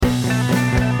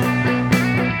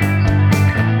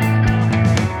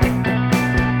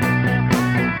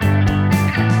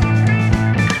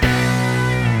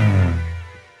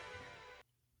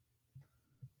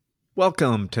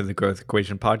Welcome to the Growth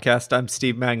Equation Podcast. I'm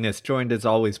Steve Magnus, joined as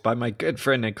always by my good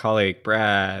friend and colleague,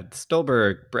 Brad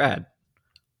Stulberg. Brad,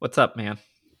 what's up, man?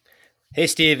 Hey,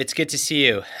 Steve, it's good to see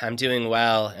you. I'm doing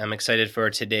well. I'm excited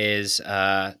for today's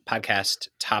podcast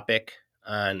topic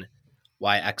on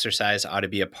why exercise ought to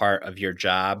be a part of your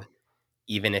job,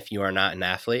 even if you are not an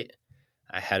athlete.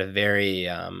 I had a very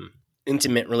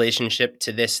intimate relationship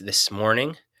to this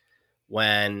morning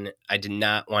when I did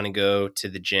not want to go to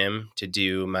the gym to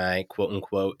do my quote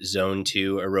unquote zone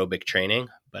 2 aerobic training,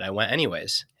 but I went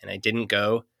anyways. And I didn't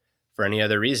go for any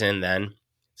other reason than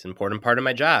it's an important part of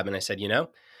my job. And I said, you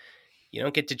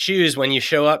don't get to choose when you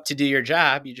show up to do your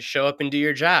job. You just show up and do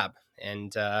your job.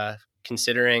 And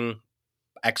considering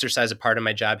exercise a part of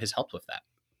my job has helped with that.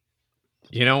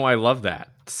 I love that.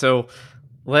 So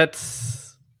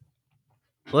let's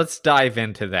dive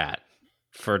into that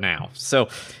for now. So,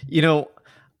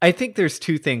 I think there's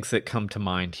two things that come to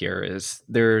mind here.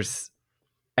 There's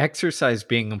exercise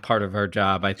being a part of our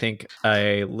job. I think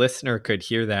a listener could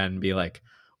hear that and be like,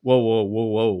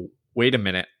 whoa, wait a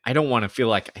minute. I don't want to feel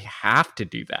like I have to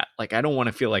do that. Like, I don't want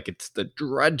to feel like it's the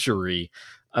drudgery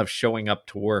of showing up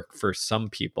to work for some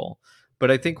people. But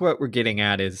I think what we're getting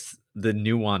at is the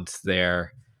nuance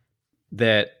there,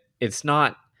 that it's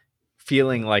not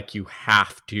feeling like you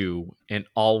have to and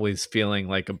always feeling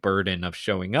like a burden of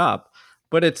showing up,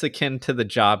 but it's akin to the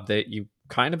job that you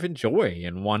kind of enjoy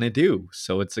and want to do.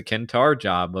 So it's akin to our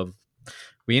job of,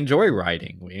 we enjoy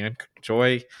writing, we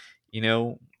enjoy,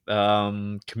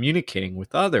 communicating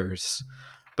with others.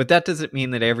 But that doesn't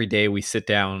mean that every day we sit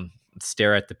down,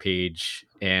 stare at the page,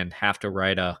 and have to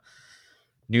write a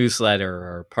newsletter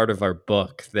or part of our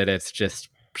book that it's just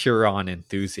pure on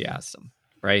enthusiasm,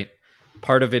 right?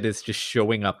 Part of it is just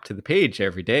showing up to the page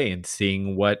every day and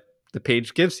seeing what the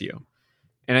page gives you.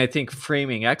 And I think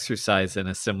framing exercise in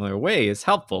a similar way is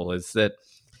helpful, is that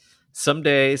some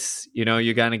days,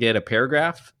 you're going to get a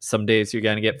paragraph. Some days you're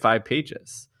going to get 5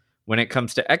 pages when it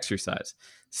comes to exercise.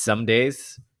 Some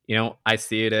days, I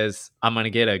see it as I'm going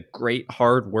to get a great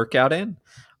hard workout in.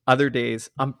 Other days,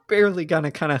 I'm barely going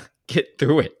to kind of get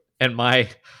through it. And my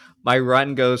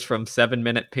run goes from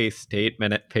 7-minute pace to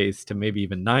 8-minute pace to maybe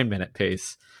even 9-minute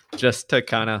pace, just to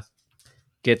kind of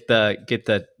get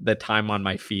the time on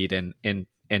my feet and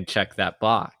check that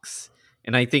box.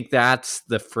 And I think that's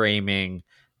the framing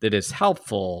that is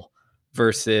helpful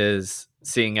versus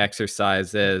seeing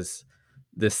exercise as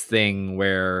this thing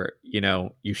where,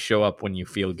 you show up when you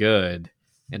feel good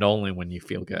and only when you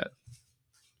feel good.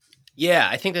 Yeah,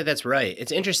 I think that's right.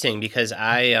 It's interesting because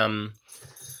I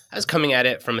was coming at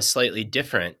it from a slightly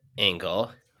different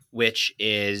angle, which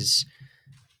is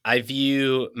I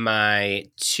view my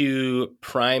 2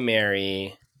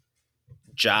 primary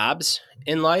jobs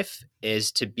in life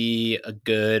is to be a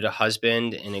good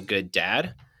husband and a good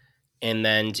dad, and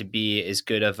then to be as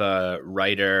good of a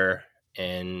writer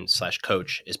and /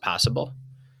 coach as possible.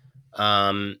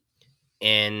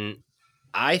 And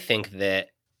I think that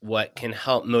what can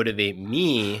help motivate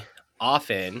me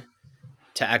often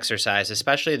to exercise,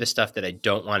 especially the stuff that I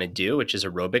don't want to do, which is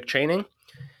aerobic training,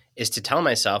 is to tell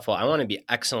myself, well, I want to be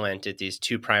excellent at these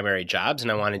 2 primary jobs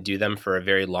and I want to do them for a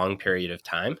very long period of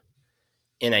time.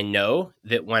 And I know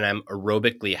that when I'm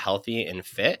aerobically healthy and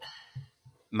fit,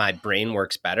 my brain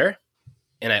works better.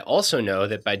 And I also know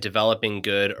that by developing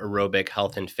good aerobic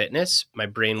health and fitness, my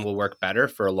brain will work better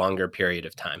for a longer period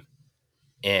of time.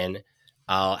 And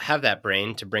I'll have that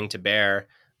brain to bring to bear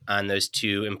on those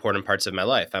 2 important parts of my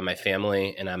life, on my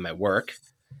family and on my work.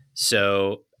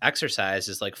 So exercise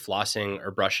is like flossing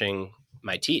or brushing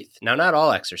my teeth. Now, not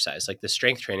all exercise, like the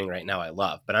strength training right now I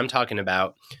love, but I'm talking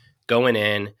about going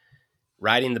in,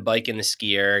 riding the bike in the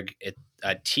ski erg at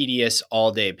a tedious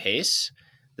all-day pace,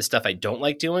 the stuff I don't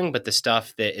like doing, but the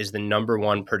stuff that is the number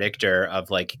one predictor of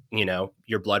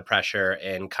your blood pressure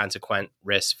and consequent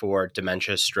risks for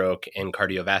dementia, stroke, and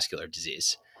cardiovascular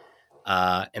disease.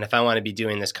 And if I want to be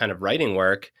doing this kind of writing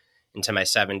work into my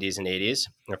 70s and 80s,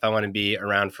 or if I want to be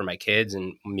around for my kids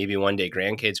and maybe one day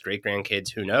grandkids, great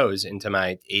grandkids, who knows, into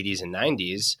my 80s and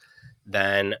 90s,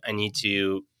 then I need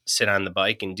to sit on the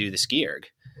bike and do the ski erg.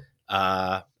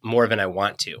 More than I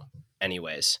want to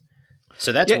anyways.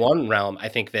 So that's one realm. I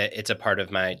think that it's a part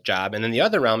of my job. And then the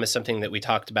other realm is something that we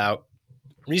talked about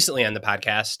recently on the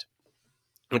podcast,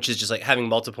 which is just like having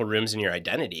multiple rooms in your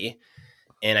identity.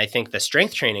 And I think the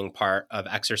strength training part of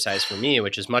exercise for me,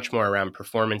 which is much more around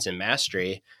performance and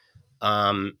mastery,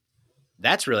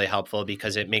 that's really helpful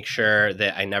because it makes sure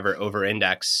that I never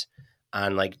over-index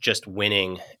on like just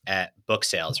winning at book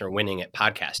sales or winning at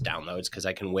podcast downloads, because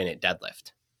I can win at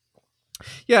deadlift.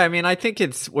 Yeah, I mean, I think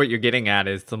it's what you're getting at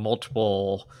is the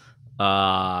multiple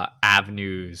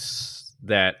avenues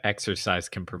that exercise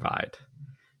can provide.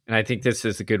 And I think this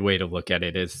is a good way to look at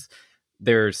it is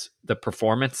there's the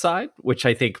performance side, which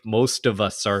I think most of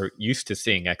us are used to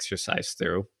seeing exercise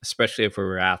through, especially if we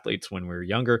were athletes when we were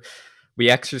younger. We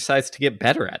exercise to get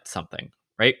better at something,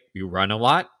 right? We run a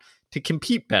lot to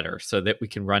compete better so that we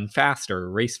can run faster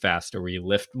or race faster. We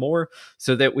lift more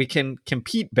so that we can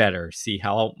compete better, see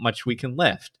how much we can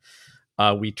lift.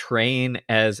 We train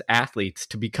as athletes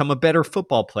to become a better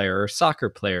football player or soccer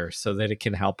player so that it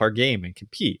can help our game and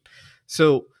compete.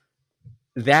 So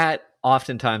that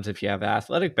oftentimes, if you have an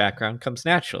athletic background, comes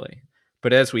naturally.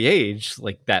 But as we age,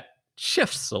 like that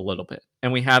shifts a little bit.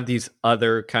 And we have these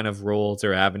other kind of roles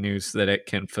or avenues that it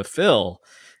can fulfill.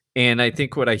 And I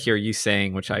think what I hear you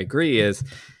saying, which I agree, is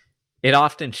it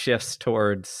often shifts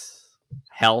towards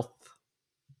health,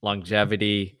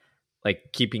 longevity,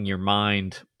 like keeping your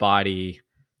mind, body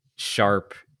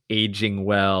sharp, aging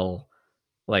well,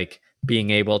 like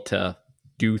being able to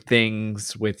do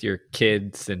things with your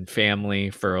kids and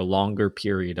family for a longer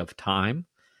period of time.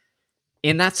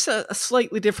 And that's a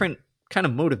slightly different kind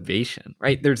of motivation,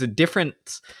 right? There's a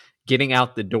difference getting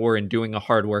out the door and doing a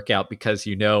hard workout because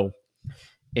you know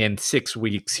in 6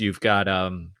 weeks you've got a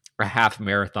half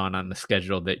marathon on the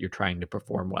schedule that you're trying to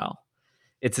perform well.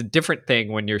 It's a different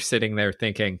thing when you're sitting there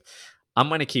thinking, I'm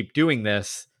going to keep doing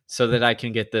this so that I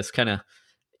can get this kind of,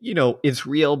 it's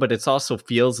real, but it's also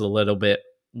feels a little bit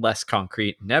less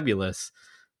concrete, nebulous.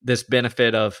 This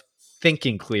benefit of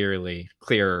thinking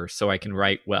clearer so I can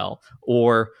write well,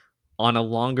 or on a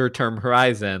longer term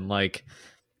horizon, like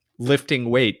lifting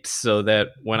weights so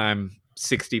that when I'm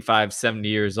 65, 70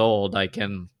 years old, I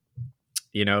can,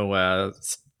 you know, uh,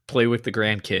 play with the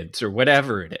grandkids or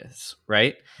whatever it is,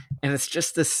 right? And it's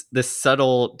just this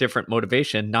subtle different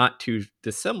motivation, not too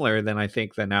dissimilar than I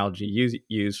think the analogy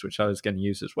used, which I was going to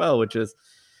use as well, which is,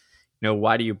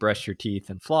 why do you brush your teeth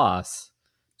and floss?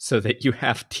 So that you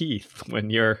have teeth when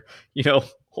you're,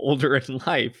 older in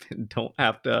life and don't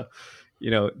have to,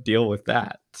 deal with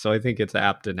that. So I think it's an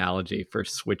apt analogy for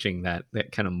switching that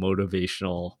kind of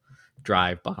motivational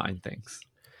drive behind things.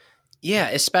 Yeah,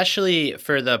 especially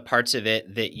for the parts of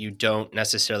it that you don't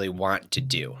necessarily want to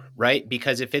do, right?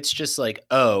 Because if it's just like,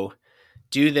 oh,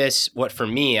 do this, what for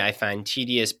me I find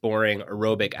tedious, boring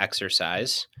aerobic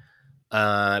exercise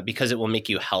because it will make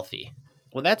you healthy.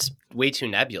 Well, that's way too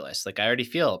nebulous. Like I already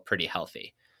feel pretty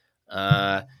healthy.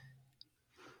 Uh,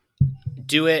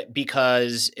 do it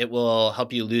because it will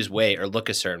help you lose weight or look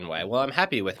a certain way. Well, I'm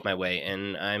happy with my weight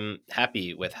and I'm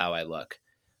happy with how I look.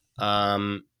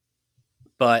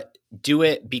 But do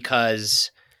it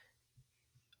because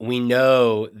we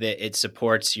know that it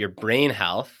supports your brain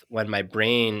health when my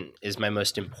brain is my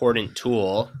most important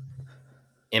tool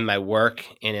in my work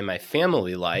and in my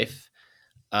family life.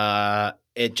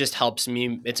 It just helps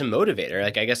me. It's a motivator.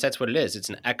 Like, I guess that's what it is. It's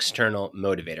an external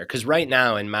motivator. Because right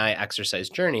now in my exercise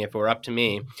journey, if it were up to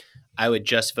me, I would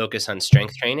just focus on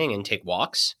strength training and take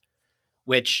walks,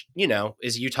 which,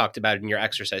 as you talked about in your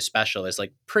exercise special, is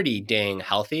like pretty dang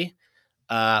healthy.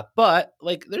 But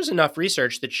like, there's enough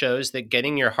research that shows that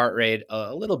getting your heart rate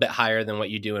a little bit higher than what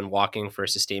you do in walking for a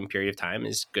sustained period of time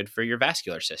is good for your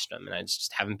vascular system. And I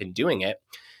just haven't been doing it.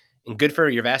 And good for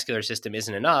your vascular system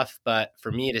isn't enough. But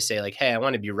for me to say like, hey, I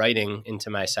want to be writing into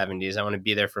my 70s, I want to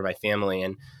be there for my family.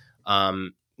 And,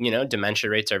 dementia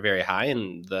rates are very high.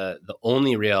 And the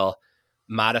only real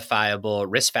modifiable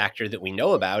risk factor that we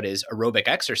know about is aerobic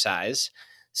exercise.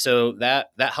 So that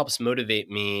helps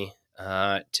motivate me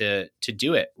to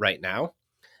do it right now.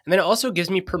 And then it also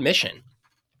gives me permission.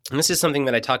 And this is something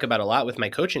that I talk about a lot with my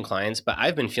coaching clients, but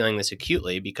I've been feeling this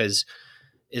acutely because,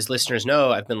 as listeners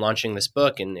know, I've been launching this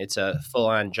book and it's a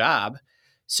full-on job.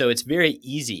 So it's very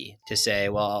easy to say,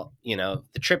 well,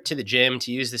 the trip to the gym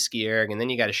to use the ski erg, and then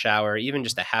you got to shower, even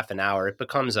just a half an hour, it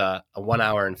becomes a 1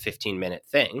 hour and 15-minute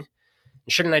thing. And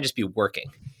shouldn't I just be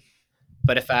working?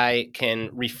 But if I can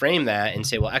reframe that and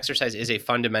say, well, exercise is a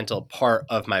fundamental part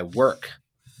of my work,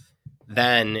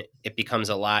 then it becomes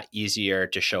a lot easier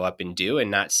to show up and do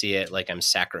and not see it like I'm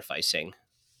sacrificing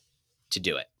to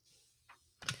do it.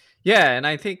 Yeah, and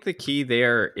I think the key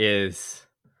there is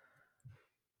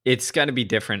it's going to be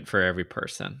different for every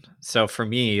person. So for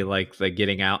me, like the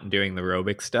getting out and doing the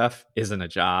aerobic stuff isn't a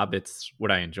job, it's what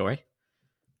I enjoy.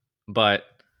 But,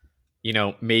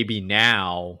 maybe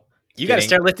now You got to getting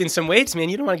start lifting some weights, man.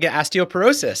 You don't want to get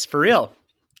osteoporosis for real.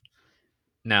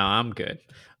 No, I'm good.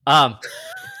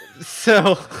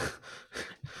 So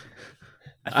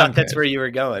I thought that's where you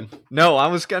were going. No, I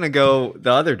was going to go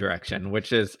the other direction,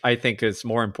 which is I think is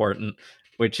more important,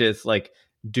 which is like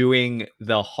doing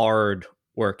the hard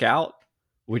workout,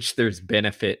 which there's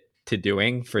benefit to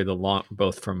doing for the long,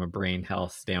 both from a brain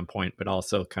health standpoint, but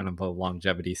also kind of a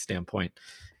longevity standpoint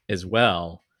as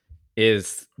well,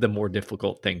 is the more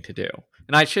difficult thing to do.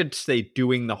 And I should say,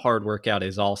 doing the hard workout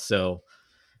is also,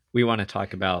 we want to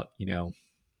talk about,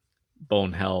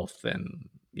 bone health and,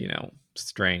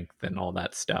 strength and all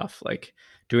that stuff. Like,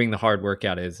 doing the hard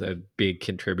workout is a big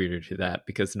contributor to that,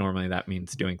 because normally that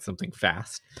means doing something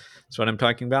fast. That's what I'm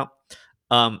talking about.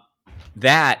 Um,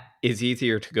 that is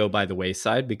easier to go by the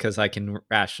wayside, because I can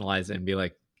rationalize it and be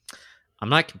like, I'm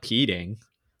not competing.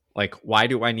 Like, why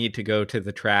do I need to go to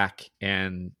the track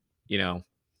and,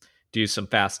 do some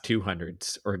fast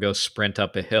 200s or go sprint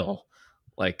up a hill?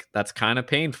 Like, that's kind of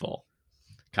painful,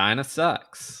 kind of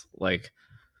sucks. Like,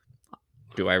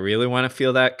 do I really want to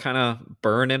feel that kind of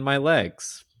burn in my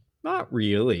legs? Not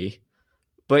really.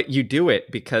 But you do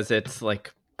it because it's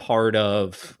like part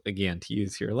of, again, to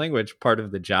use your language, part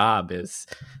of the job is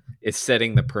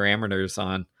setting the parameters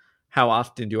on how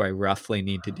often do I roughly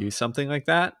need to do something like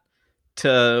that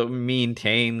to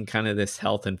maintain kind of this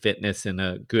health and fitness in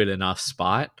a good enough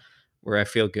spot where I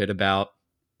feel good about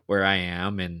where I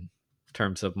am in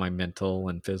terms of my mental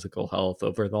and physical health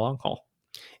over the long haul.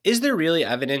 Is there really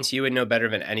evidence, you would know better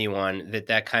than anyone, that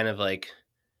that kind of like,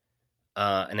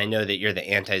 and I know that you're the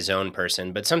anti-zone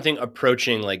person, but something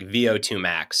approaching like VO2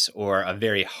 max or a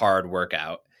very hard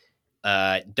workout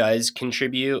does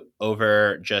contribute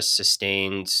over just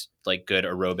sustained like good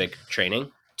aerobic training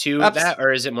to Abs- that?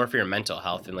 Or is it more for your mental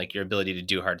health and like your ability to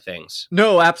do hard things?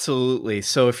 no, absolutely.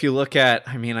 So if you look at,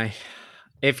 I mean,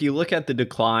 if you look at the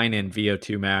decline in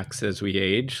VO2 max as we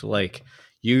age, like,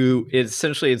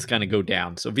 essentially it's going to go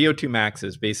down. So VO2 max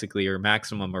is basically your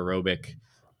maximum aerobic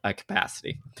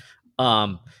capacity.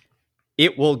 Um,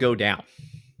 it will go down.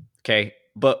 Okay.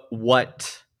 But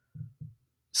what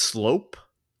slope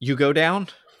you go down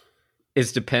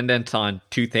is dependent on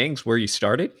two things: where you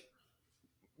started,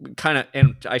 kind of,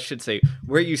 and I should say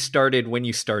where you started when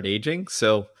you start aging.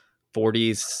 So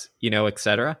 40s,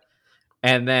 etc.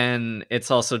 And then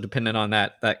it's also dependent on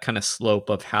that kind of slope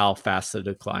of how fast the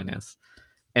decline is.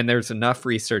 And there's enough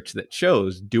research that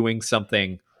shows doing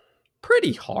something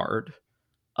pretty hard,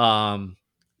 um,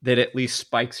 that at least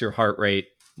spikes your heart rate,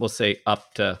 we'll say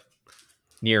up to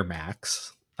near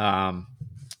max,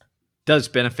 does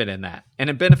benefit in that. And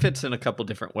it benefits in a couple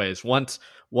different ways.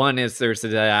 One is there's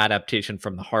the adaptation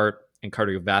from the heart and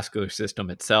cardiovascular system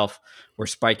itself, where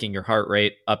spiking your heart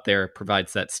rate up there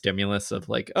provides that stimulus of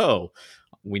like, oh,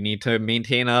 we need to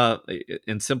maintain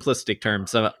in simplistic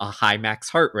terms, a high max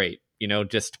heart rate,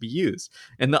 just to be used.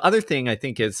 And the other thing I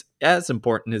think is as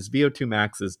important is VO2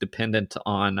 max is dependent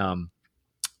on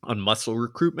muscle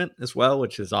recruitment as well,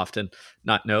 which is often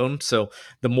not known. So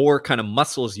the more kind of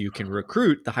muscles you can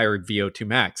recruit, the higher VO2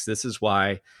 max. This is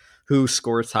why who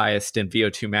scores highest in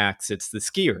VO2 max? It's the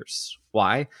skiers.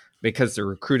 Why? Because they're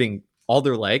recruiting all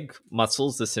their leg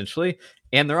muscles essentially,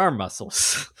 and their arm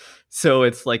muscles. So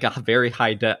it's like a very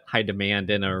high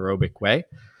demand in an aerobic way.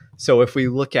 So if we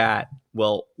look at,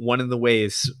 well, one of the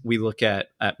ways we look at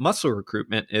muscle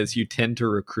recruitment is you tend to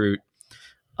recruit,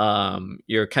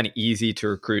 you're kind of easy to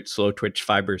recruit slow twitch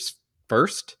fibers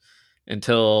first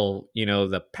until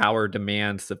the power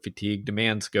demands, the fatigue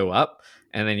demands go up,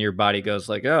 and then your body goes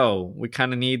like, oh, we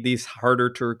kind of need these harder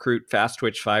to recruit fast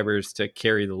twitch fibers to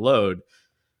carry the load.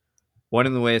 One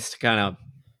of the ways to kind of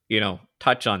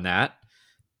touch on that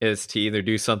is to either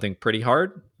do something pretty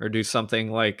hard or do something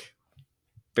like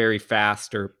very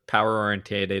fast or power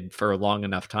orientated for a long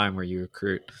enough time where you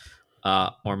recruit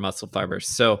more muscle fibers.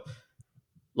 So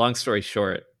long story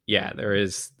short, yeah, there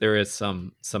is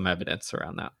some evidence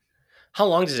around that. How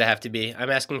long does it have to be? I'm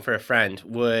asking for a friend.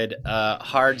 Would a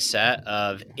hard set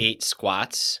of 8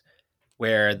 squats,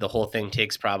 where the whole thing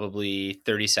takes probably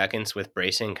 30 seconds with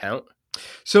bracing, count?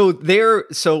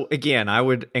 So again, I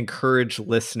would encourage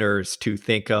listeners to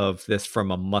think of this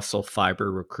from a muscle fiber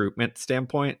recruitment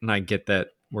standpoint. And I get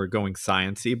that we're going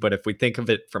sciencey, but if we think of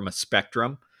it from a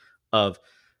spectrum of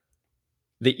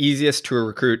the easiest to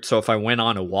recruit, so if I went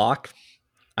on a walk,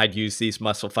 I'd use these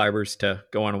muscle fibers to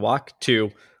go on a walk,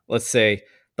 to, let's say,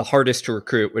 the hardest to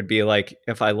recruit would be like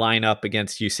if I line up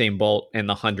against Usain Bolt in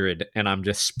the 100 and I'm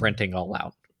just sprinting all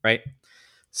out, right?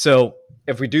 So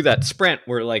if we do that sprint,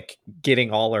 we're like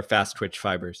getting all our fast twitch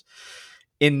fibers.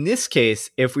 In this case,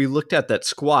 if we looked at that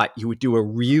squat, you would do a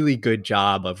really good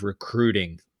job of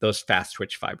recruiting those fast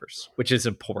twitch fibers, which is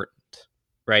important,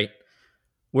 right?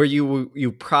 Where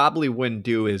you probably wouldn't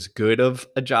do as good of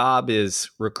a job is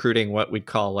recruiting what we'd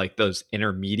call like those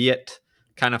intermediate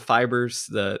kind of fibers,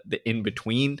 the in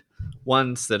between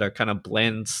ones that are kind of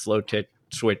blend, slow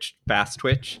twitch, fast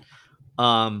twitch,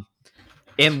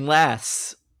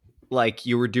 unless like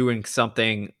you were doing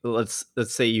something, let's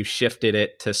say you shifted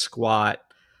it to squat,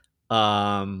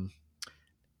 um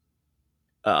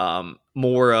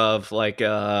more of like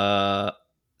a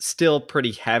still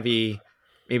pretty heavy,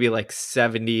 maybe like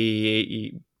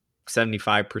 70,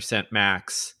 75%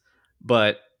 max,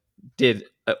 but did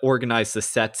organize the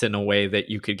sets in a way that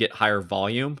you could get higher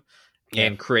volume Yeah.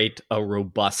 and create a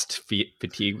robust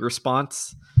fatigue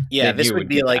response, Yeah, then this you would would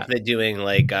be get like that. the doing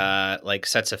like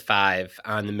sets of 5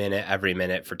 on the minute every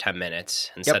minute for 10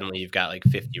 minutes, and Yep. suddenly you've got like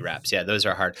 50 reps. Yeah, those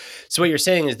are hard. So what you're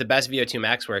saying is the best VO2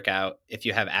 max workout, if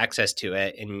you have access to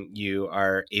it and you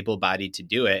are able-bodied to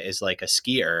do it, is like a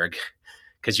ski erg,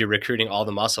 because you're recruiting all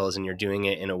the muscles and you're doing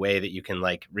it in a way that you can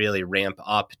like really ramp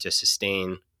up to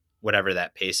sustain whatever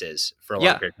that pace is for a long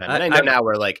Yeah. period of time. And I, I know I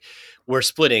now we're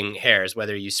splitting hairs,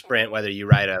 whether you sprint, whether you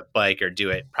ride a bike or do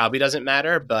it probably doesn't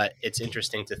matter, but it's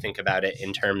interesting to think about it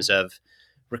in terms of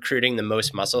recruiting the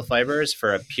most muscle fibers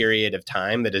for a period of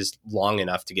time that is long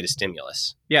enough to get a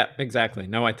stimulus. Yeah, exactly.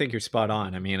 No, I think you're spot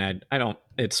on. I mean, I don't,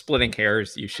 it's splitting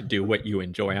hairs. You should do what you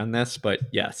enjoy on this. But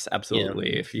yes, Yeah.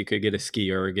 absolutely. If you could get a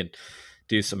ski erg and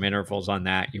do some intervals on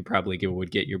that, you probably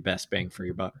would get your best bang for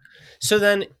your buck. So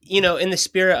then, in the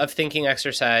spirit of thinking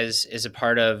exercise is a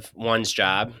part of one's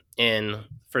job, and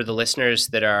for the listeners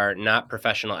that are not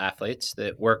professional athletes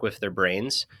that work with their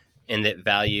brains and that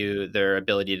value their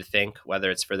ability to think,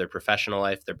 whether it's for their professional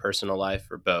life, their personal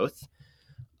life, or both.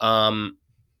 And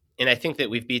I think that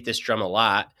we've beat this drum a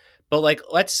lot, but like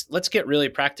let's get really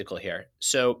practical here.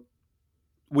 So,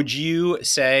 would you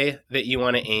say that you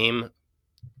want to aim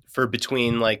for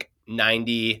between like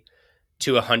 90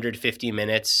 to 150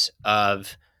 minutes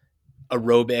of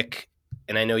aerobic,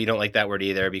 and I know you don't like that word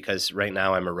either because right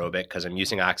now I'm aerobic because I'm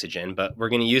using oxygen, but we're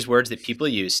going to use words that people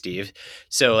use, Steve.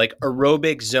 So like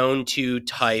aerobic zone 2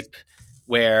 type,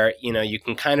 where you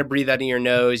can kind of breathe out of your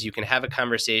nose, you can have a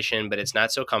conversation, but it's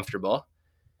not so comfortable.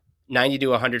 90 to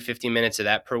 150 minutes of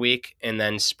that per week, and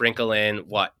then sprinkle in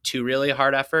what, 2 really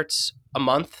hard efforts a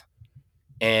month,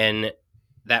 and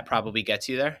that probably gets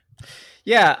you there.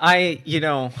 Yeah, I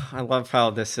love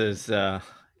how this is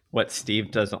what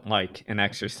Steve doesn't like in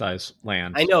exercise I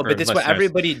land know, but for that's what listeners.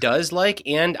 everybody does like,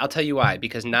 and I'll tell you why.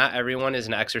 Because not everyone is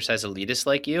an exercise elitist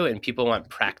like you, and people want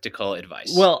practical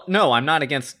advice. Well, no, I'm not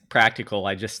against practical.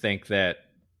 I just think that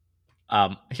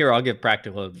here, I'll give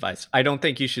practical advice. I don't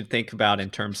think you should think about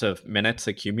in terms of minutes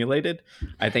accumulated.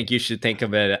 I think you should think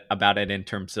of it about it in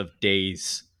terms of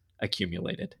days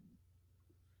accumulated.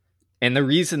 And the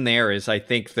reason there is I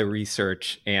think the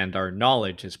research and our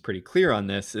knowledge is pretty clear on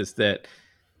this is that,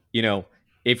 you know,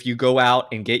 if you go out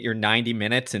and get your 90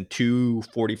 minutes in two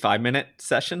 45-minute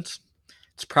sessions,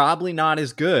 it's probably not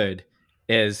as good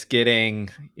as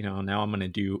getting, now I'm going to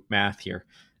do math here,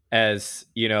 as,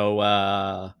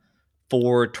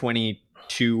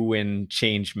 422 and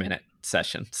change minute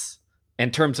sessions in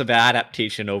terms of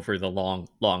adaptation over the long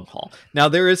haul. Now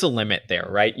there is a limit there,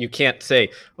 right? You can't say,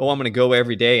 "Oh, I'm going to go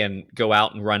every day and go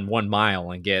out and run 1 mile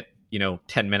and get,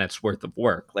 10 minutes worth of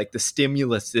work." Like the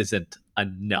stimulus isn't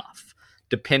enough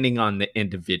depending on the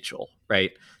individual,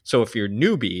 right? So if you're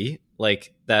newbie,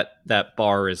 like that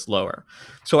bar is lower.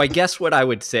 So I guess what I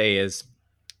would say is,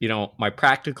 my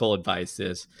practical advice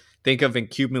is think of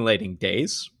accumulating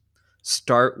days.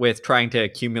 Start with trying to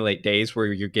accumulate days where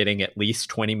you're getting at least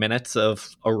 20 minutes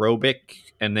of aerobic.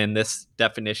 And then this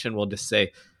definition will just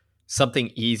say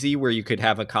something easy where you could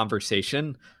have a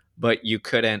conversation, but you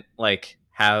couldn't like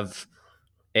have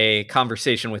a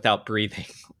conversation without breathing.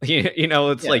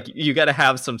 It's Yeah, like you got to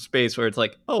have some space where it's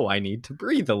like, oh, I need to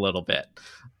breathe a little bit,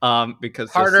 because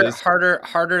this harder, is harder,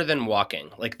 harder than walking.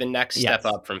 Like the next step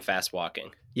yes. up from fast walking.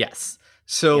 Yes. Yeah,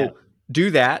 So do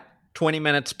that 20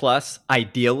 minutes plus.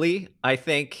 Ideally, I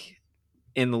think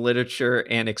in the literature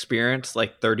and experience,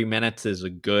 like 30 minutes is a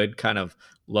good kind of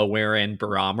lower end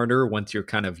barometer once you're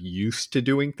kind of used to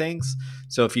doing things.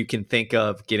 So if you can think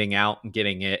of getting out and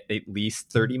getting it at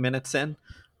least 30 minutes in,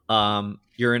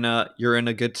 you're in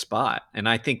a good spot. And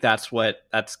I think that's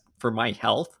for my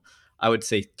health. I would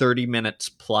say 30 minutes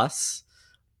plus,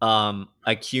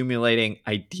 accumulating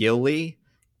ideally,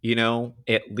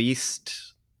 at least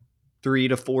 3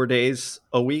 to 4 days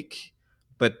a week.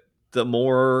 But the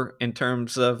more in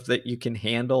terms of that you can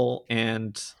handle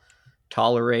and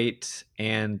tolerate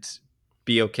and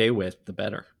be okay with, the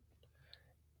better.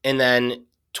 and then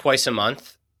twice a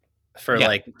month for Yeah.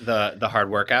 like the hard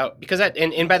workout. Because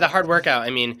and by the hard workout, I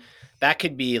mean that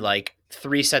could be like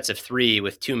 3 sets of 3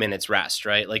 with 2 minutes rest,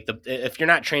 right? Like if you're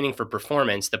not training for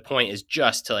performance, the point is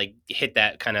just to like hit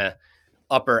that kind of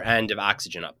upper end of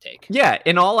oxygen uptake. Yeah.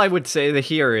 And all I would say that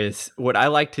here is what I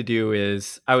like to do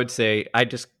is I would say I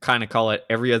just kind of call it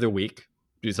every other week.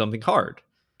 do something hard.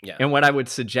 Yeah. And what I would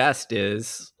suggest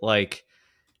is like,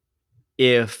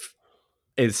 if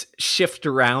is shift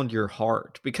around your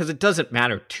heart, because it doesn't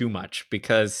matter too much,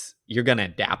 because you're going to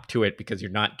adapt to it, because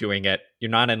you're not doing it. You're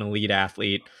not an elite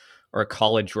athlete or a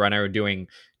college runner doing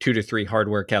 2 to 3 hard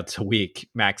workouts a week,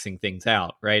 maxing things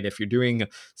out, right? If you're doing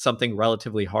something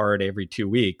relatively hard every 2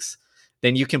 weeks,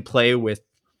 then you can play with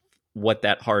what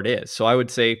that hard is. So I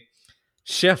would say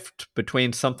shift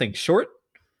between something short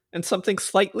and something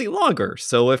slightly longer.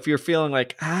 So if you're feeling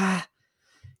like, I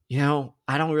don't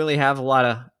really have a lot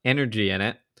of energy in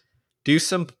it, do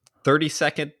some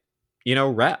 30-second,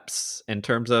 reps in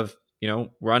terms of,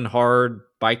 run hard,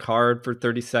 bike hard for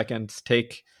 30 seconds,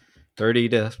 take 30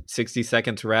 to 60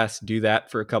 seconds rest, do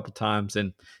that for a couple times,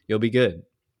 and you'll be good.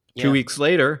 Two Yeah. weeks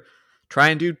later, try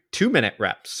and do 2-minute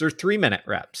reps or 3-minute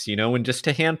reps, and just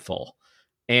a handful.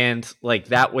 And like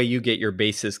that way you get your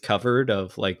bases covered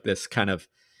of like this kind of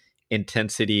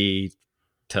intensity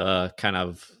to kind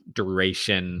of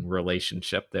duration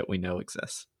relationship that we know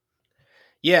exists.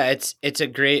 Yeah, it's a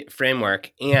great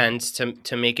framework, and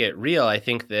to make it real, I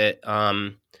think that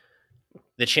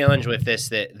the challenge with this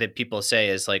that people say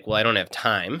is like, well, I don't have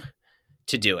time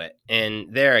to do it. And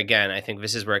there again, I think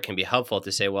this is where it can be helpful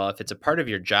to say, well, if it's a part of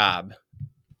your job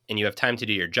and you have time to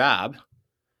do your job,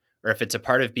 or if it's a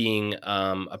part of being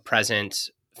a present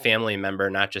family member,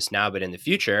 not just now but in the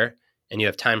future, and you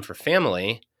have time for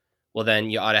family, well, then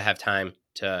you ought to have time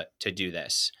to do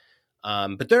this.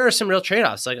 But there are some real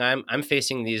trade-offs. Like I'm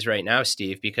facing these right now,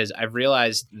 Steve, because I've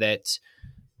realized that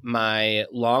my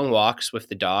long walks with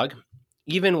the dog,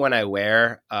 even when I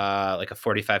wear like a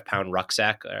 45-pound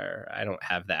rucksack, or I don't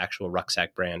have the actual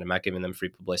rucksack brand. I'm not giving them free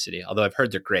publicity, although I've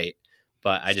heard they're great.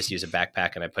 But I just use a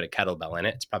backpack and I put a kettlebell in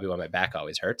it. It's probably why my back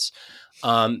always hurts.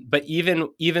 But even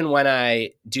when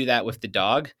I do that with the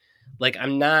dog, like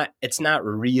it's not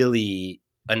really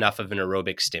enough of an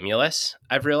aerobic stimulus,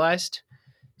 I've realized.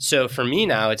 So for me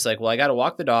now, it's like, well, I got to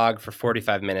walk the dog for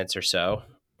 45 minutes or so,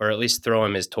 or at least throw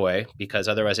him his toy, because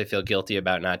otherwise I feel guilty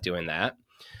about not doing that.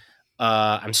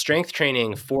 I'm strength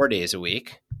training 4 days a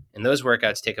week, and those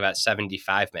workouts take about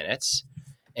 75 minutes.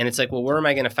 And it's like, well, where am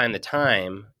I going to find the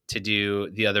time to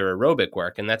do the other aerobic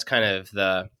work? And that's kind of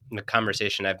the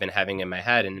conversation I've been having in my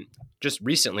head. And just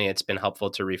recently, it's been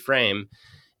helpful to reframe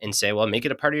and say, well, make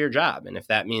it a part of your job. And if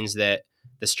that means that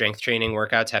the strength training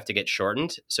workouts have to get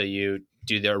shortened, so you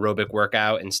do the aerobic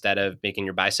workout instead of making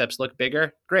your biceps look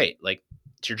bigger, great. Like,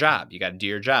 it's your job. You got to do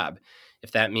your job.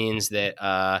 If that means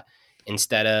that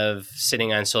instead of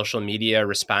sitting on social media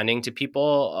responding to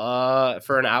people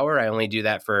for an hour, I only do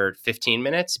that for 15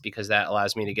 minutes because that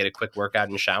allows me to get a quick workout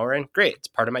and shower in, great. It's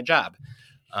part of my job.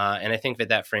 And I think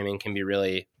that framing can be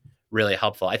really, really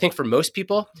helpful. I think for most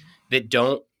people that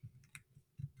don't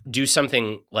do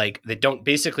something like that, don't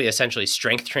basically essentially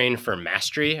strength train for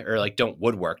mastery, or like don't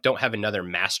woodwork, don't have another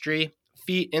mastery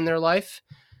feat in their life,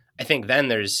 I think then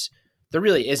there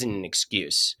really isn't an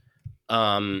excuse.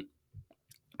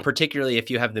 Particularly if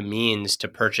you have the means to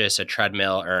purchase a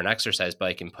treadmill or an exercise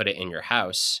bike and put it in your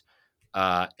house,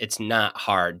 it's not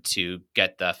hard to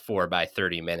get the 4 by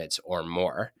 30 minutes or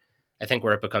more. I think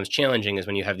where it becomes challenging is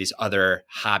when you have these other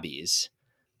hobbies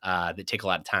that take a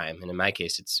lot of time. And in my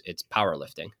case, it's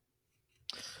powerlifting.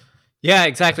 Yeah,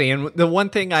 exactly. And the one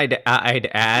thing I'd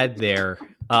add there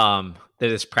that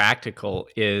is practical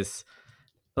is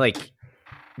like,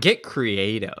 get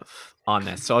creative on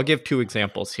this. So I'll give 2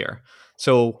 examples here.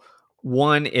 So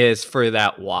one is for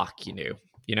that walk,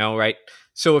 right?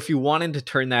 So if you wanted to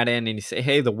turn that in and you say,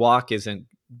 hey, the walk isn't,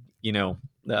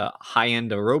 the high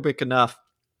end aerobic enough,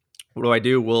 what do I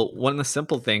do? Well, one of the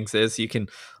simple things is you can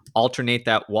alternate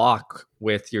that walk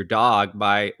with your dog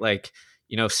by like,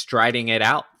 striding it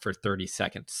out for 30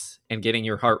 seconds and getting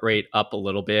your heart rate up a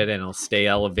little bit, and it'll stay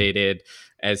elevated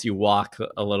as you walk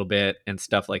a little bit and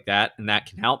stuff like that. And that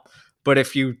can help. But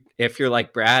if you're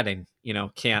like Brad and,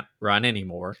 can't run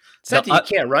anymore. It's not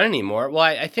that you can't run anymore. Well,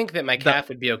 I think that my calf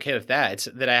would be okay with that. It's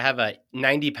that I have a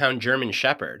 90-pound German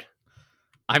Shepherd.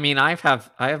 I mean, I've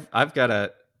got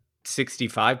a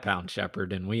 65-pound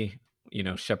Shepherd, and we,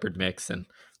 Shepherd mix, and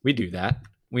we do that.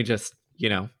 We just,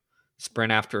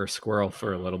 sprint after a squirrel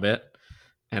for a little bit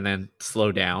and then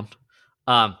slow down.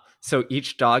 So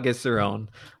each dog is their own.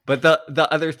 But the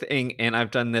other thing, and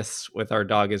I've done this with our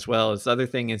dog as well, is the other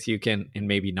thing is you can, and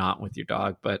maybe not with your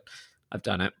dog, but I've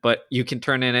done it, but you can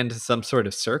turn it into some sort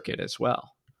of circuit as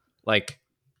well. Like,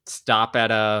 stop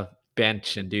at a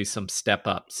bench and do some step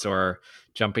ups or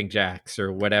jumping jacks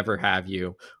or whatever have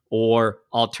you. Or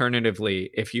alternatively,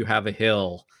 if you have a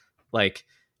hill, like,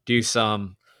 do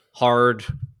some hard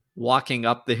walking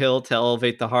up the hill to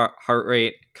elevate the heart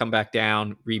rate, come back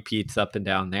down, repeats up and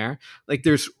down there. Like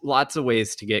there's lots of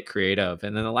ways to get creative.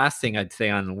 And then the last thing I'd say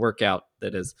on the workout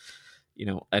that is,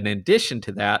 an addition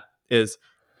to that is,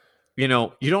 you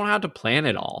don't have to plan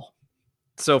it all.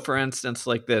 So for instance,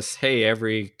 like this, hey,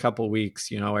 every couple weeks,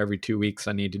 every 2 weeks,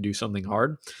 I need to do something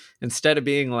hard. Instead of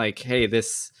being like, hey,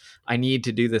 I need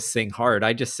to do this thing hard,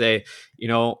 I just say,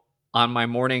 on my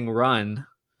morning run,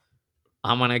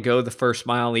 I'm going to go the first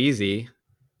mile easy.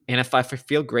 And if I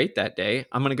feel great that day,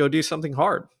 I'm going to go do something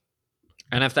hard.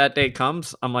 And if that day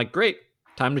comes, I'm like, great,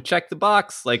 time to check the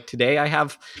box. Like today I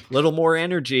have a little more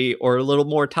energy or a little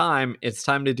more time. It's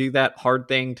time to do that hard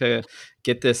thing to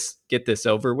get this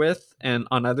over with. And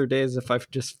on other days, if I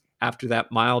just after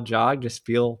that mile jog just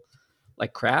feel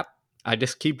like crap, I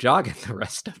just keep jogging the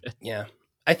rest of it. Yeah.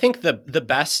 I think the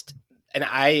best, and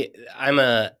I'm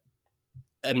a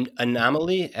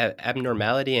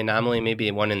abnormality,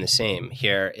 maybe one and the same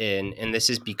here. And this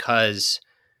is because,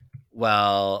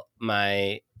 well,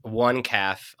 my one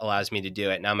calf allows me to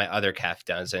do it. Now my other calf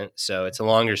doesn't. So it's a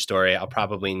longer story. I'll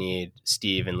probably need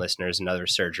Steve and listeners another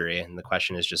surgery. And the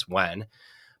question is just when.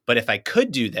 But if I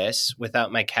could do this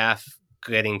without my calf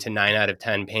getting to 9 out of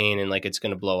 10 pain and like it's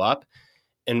going to blow up,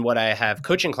 and what I have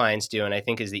coaching clients do, and I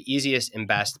think is the easiest and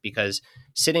best, because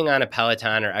sitting on a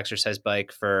Peloton or exercise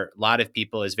bike for a lot of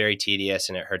people is very tedious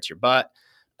and it hurts your butt.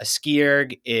 A ski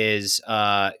erg is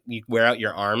you wear out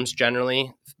your arms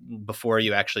generally before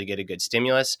you actually get a good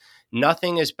stimulus.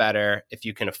 Nothing is better if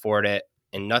you can afford it,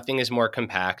 and nothing is more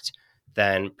compact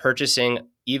than purchasing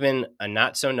even a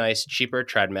not so nice, cheaper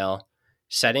treadmill,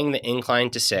 setting the incline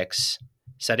to 6,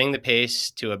 setting the pace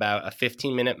to about a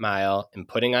 15-minute mile, and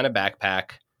putting on a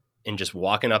backpack and just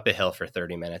walking up a hill for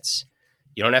 30 minutes.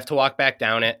 You don't have to walk back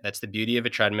down it. That's the beauty of a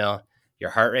treadmill.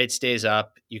 Your heart rate stays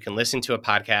up. You can listen to a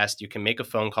podcast. You can make a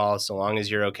phone call so long as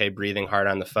you're okay breathing hard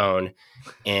on the phone.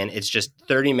 And it's just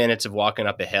 30 minutes of walking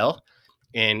up a hill.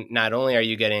 And not only are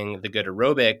you getting the good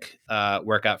aerobic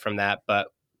workout from that, but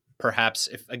perhaps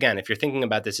if you're thinking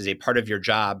about this as a part of your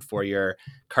job for your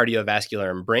cardiovascular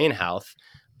and brain health,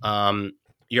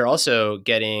 you're also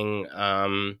getting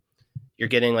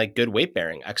like good weight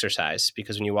bearing exercise,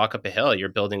 because when you walk up a hill, you're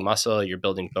building muscle, you're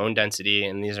building bone density,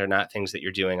 and these are not things that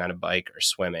you're doing on a bike or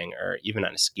swimming or even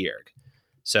on a ski erg.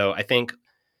 So I think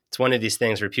it's one of these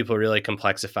things where people really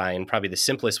complexify, and probably the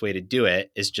simplest way to do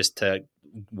it is just to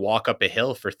walk up a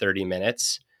hill for 30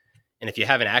 minutes. And if you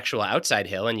have an actual outside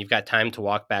hill and you've got time to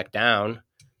walk back down,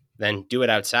 then do it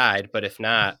outside. But if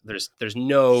not, there's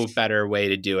no better way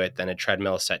to do it than a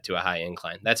treadmill set to a high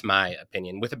incline. That's my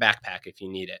opinion, with a backpack if you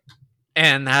need it.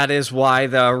 And that is why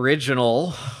the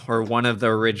original, or one of the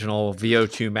original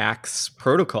VO2 max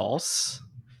protocols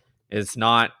is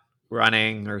not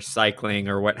running or cycling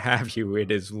or what have you. It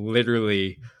is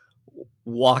literally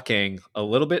walking a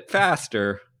little bit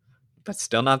faster, but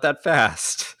still not that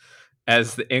fast,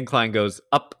 as the incline goes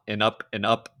up and up and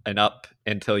up and up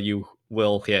until you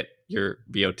will hit your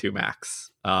VO2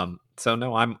 max. So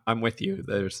no, I'm with you.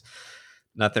 There's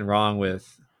nothing wrong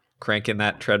with cranking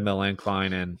that treadmill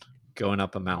incline and going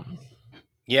up a mountain.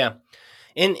 Yeah.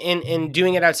 And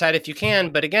doing it outside if you can.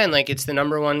 But again, like, it's the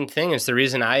number one thing. It's the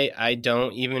reason I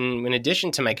don't even, in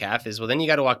addition to my calf, is, well, then you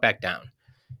got to walk back down.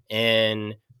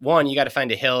 And one, you got to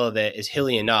find a hill that is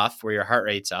hilly enough where your heart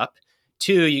rate's up.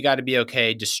 Two, you got to be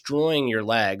okay destroying your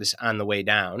legs on the way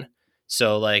down.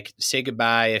 So like, say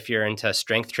goodbye if you're into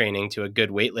strength training to a good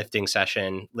weightlifting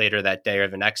session later that day or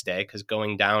the next day, because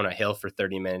going down a hill for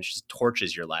 30 minutes just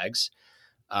torches your legs.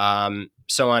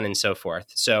 So on and so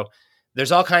forth. So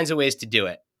there's all kinds of ways to do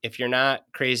it. If you're not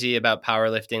crazy about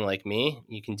powerlifting like me,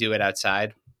 you can do it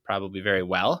outside probably very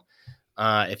well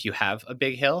if you have a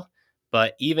big hill.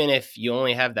 But even if you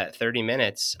only have that 30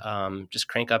 minutes, just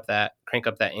crank up that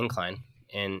incline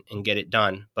and get it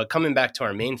done. But coming back to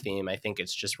our main theme, I think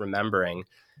it's just remembering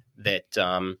that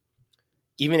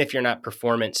even if you're not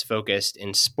performance focused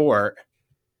in sport,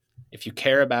 if you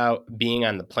care about being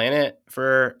on the planet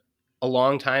for a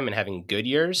long time and having good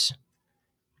years,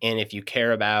 and if you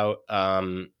care about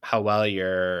how well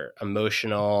your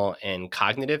emotional and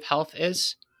cognitive health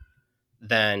is,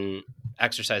 then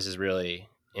exercise is really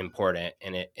important,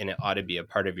 and it ought to be a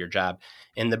part of your job.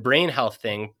 And the brain health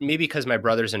thing, maybe because my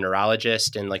brother's a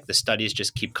neurologist and like the studies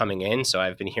just keep coming in, so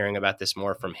I've been hearing about this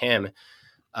more from him.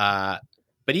 But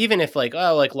even if like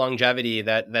longevity,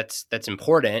 that's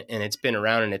important and it's been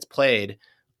around and it's played.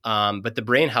 But the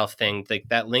brain health thing, like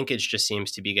that linkage just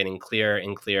seems to be getting clearer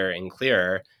and clearer and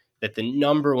clearer, that the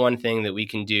number one thing that we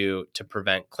can do to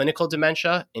prevent clinical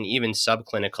dementia and even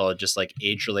subclinical, just like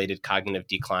age-related cognitive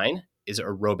decline, is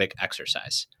aerobic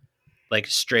exercise, like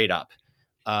straight up.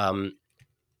 um,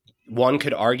 one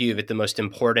could argue that the most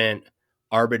important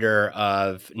arbiter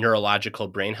of neurological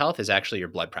brain health is actually your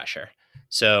blood pressure.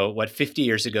 So, what 50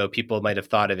 years ago people might have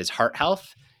thought of as heart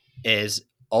health is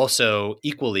also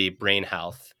equally brain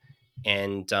health.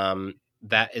 And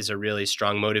that is a really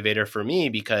strong motivator for me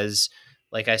because,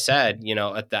 like I said,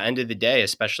 at the end of the day,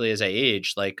 especially as I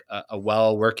age, like a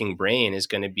well working brain is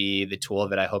going to be the tool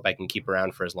that I hope I can keep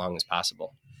around for as long as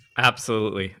possible.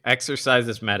 Absolutely. Exercise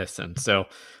is medicine. So,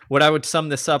 what I would sum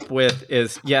this up with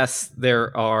is yes,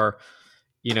 there are,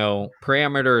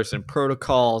 parameters and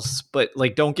protocols, but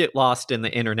like don't get lost in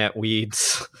the internet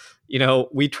weeds.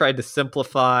 We tried to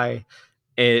simplify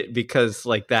it because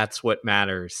like that's what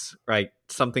matters, right?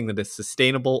 Something that is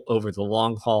sustainable over the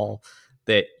long haul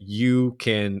that you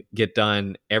can get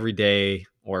done every day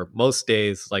or most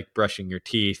days, like brushing your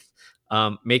teeth.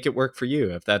 Make it work for you.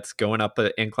 If that's going up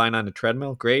an incline on a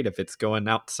treadmill, great. If it's going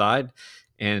outside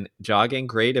and jogging,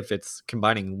 great. If it's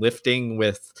combining lifting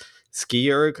with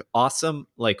ski erg, awesome.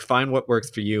 Like find what works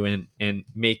for you and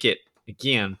make it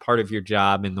again part of your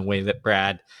job in the way that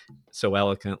Brad so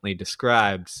eloquently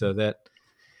described, so that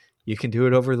you can do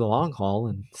it over the long haul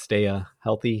and stay a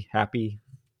healthy, happy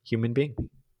human being.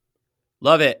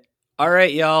 Love it. All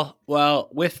right, y'all. Well,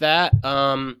 with that,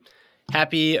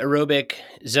 happy aerobic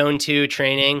zone 2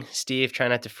 training. Steve, try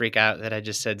not to freak out that I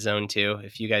just said zone 2.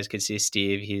 If you guys could see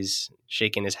Steve, he's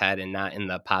shaking his head, and not in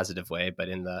the positive way, but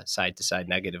in the side to side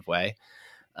negative way.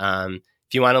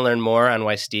 If you want to learn more on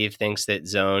why Steve thinks that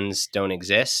zones don't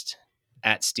exist,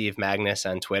 at Steve Magnus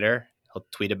on Twitter. He'll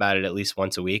tweet about it at least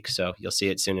once a week, so you'll see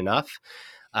it soon enough.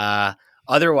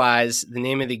 Otherwise, the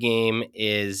name of the game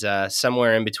is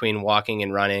somewhere in between walking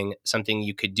and running, something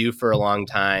you could do for a long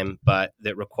time, but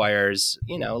that requires,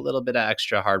 a little bit of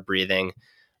extra hard breathing.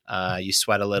 You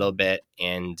sweat a little bit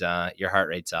and your heart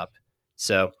rate's up.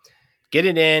 So get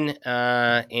it in.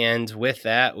 And with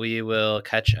that, we will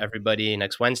catch everybody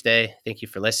next Wednesday. Thank you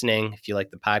for listening. If you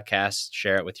like the podcast,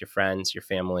 share it with your friends, your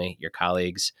family, your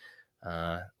colleagues.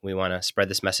 We want to spread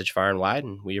this message far and wide,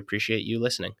 and we appreciate you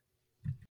listening.